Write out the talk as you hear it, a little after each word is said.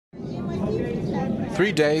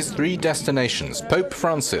3 days, 3 destinations. Pope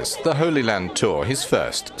Francis, the Holy Land tour, his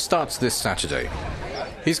first, starts this Saturday.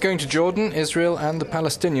 He's going to Jordan, Israel and the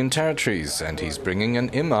Palestinian Territories, and he's bringing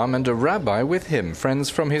an imam and a rabbi with him,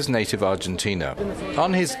 friends from his native Argentina.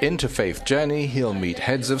 On his interfaith journey, he'll meet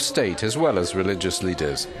heads of state as well as religious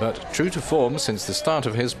leaders. But true to form, since the start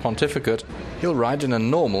of his pontificate, he'll ride in a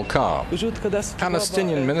normal car.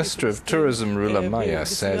 Palestinian Minister of Tourism Rula Maayah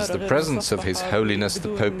says the presence of His Holiness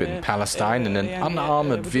the Pope in Palestine in an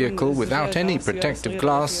unarmored vehicle without any protective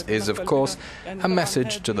glass is, of course, a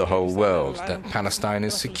message to the whole world that Palestine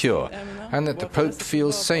is secure and that the Pope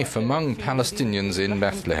feels safe among Palestinians in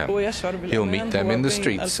Bethlehem. He'll meet them in the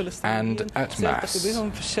streets and at Mass.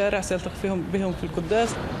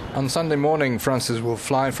 On Sunday morning, Francis will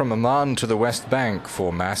fly from Amman to the West Bank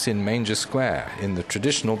for Mass in Manger Square, in the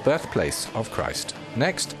traditional birthplace of Christ.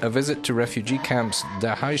 Next, a visit to refugee camps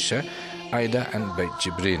Dahaisha, Aida and Beit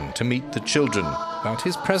Jibrin to meet the children. But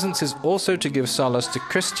his presence is also to give solace to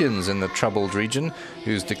Christians in the troubled region,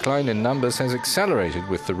 whose decline in numbers has accelerated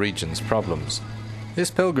with the region's problems.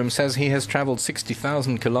 This pilgrim says he has travelled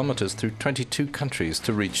 60,000 kilometres through 22 countries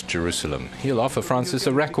to reach Jerusalem. He'll offer Francis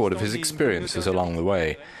a record of his experiences along the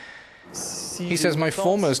way. He says, "My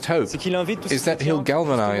foremost hope is that he'll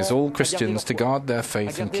galvanize all Christians to guard their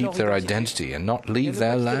faith and keep their identity and not leave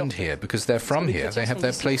their land here, because they're from here, they have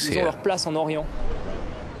their place here."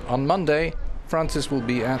 On Monday, Francis will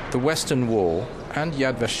be at the Western Wall and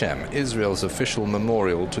Yad Vashem, Israel's official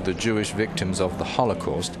memorial to the Jewish victims of the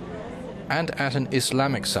Holocaust, and at an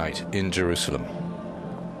Islamic site in Jerusalem.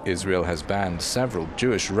 Israel has banned several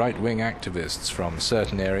Jewish right-wing activists from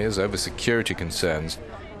certain areas over security concerns,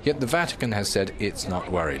 yet the Vatican has said it's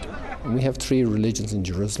not worried. We have 3 religions in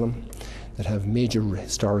Jerusalem that have major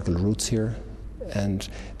historical roots here, and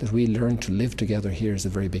that we learn to live together here is a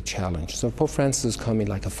very big challenge. So Pope Francis is coming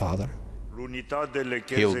like a father.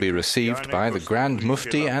 He'll be received by the Grand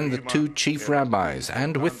Mufti and the 2 chief rabbis,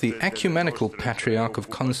 and with the Ecumenical Patriarch of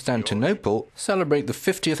Constantinople, celebrate the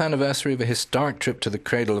 50th anniversary of a historic trip to the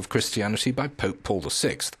cradle of Christianity by Pope Paul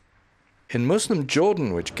VI. In Muslim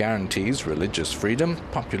Jordan, which guarantees religious freedom,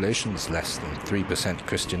 populations less than 3%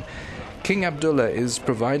 Christian, King Abdullah is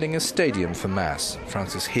providing a stadium for Mass.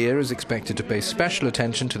 Francis here is expected to pay special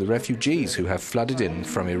attention to the refugees who have flooded in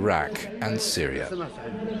from Iraq and Syria.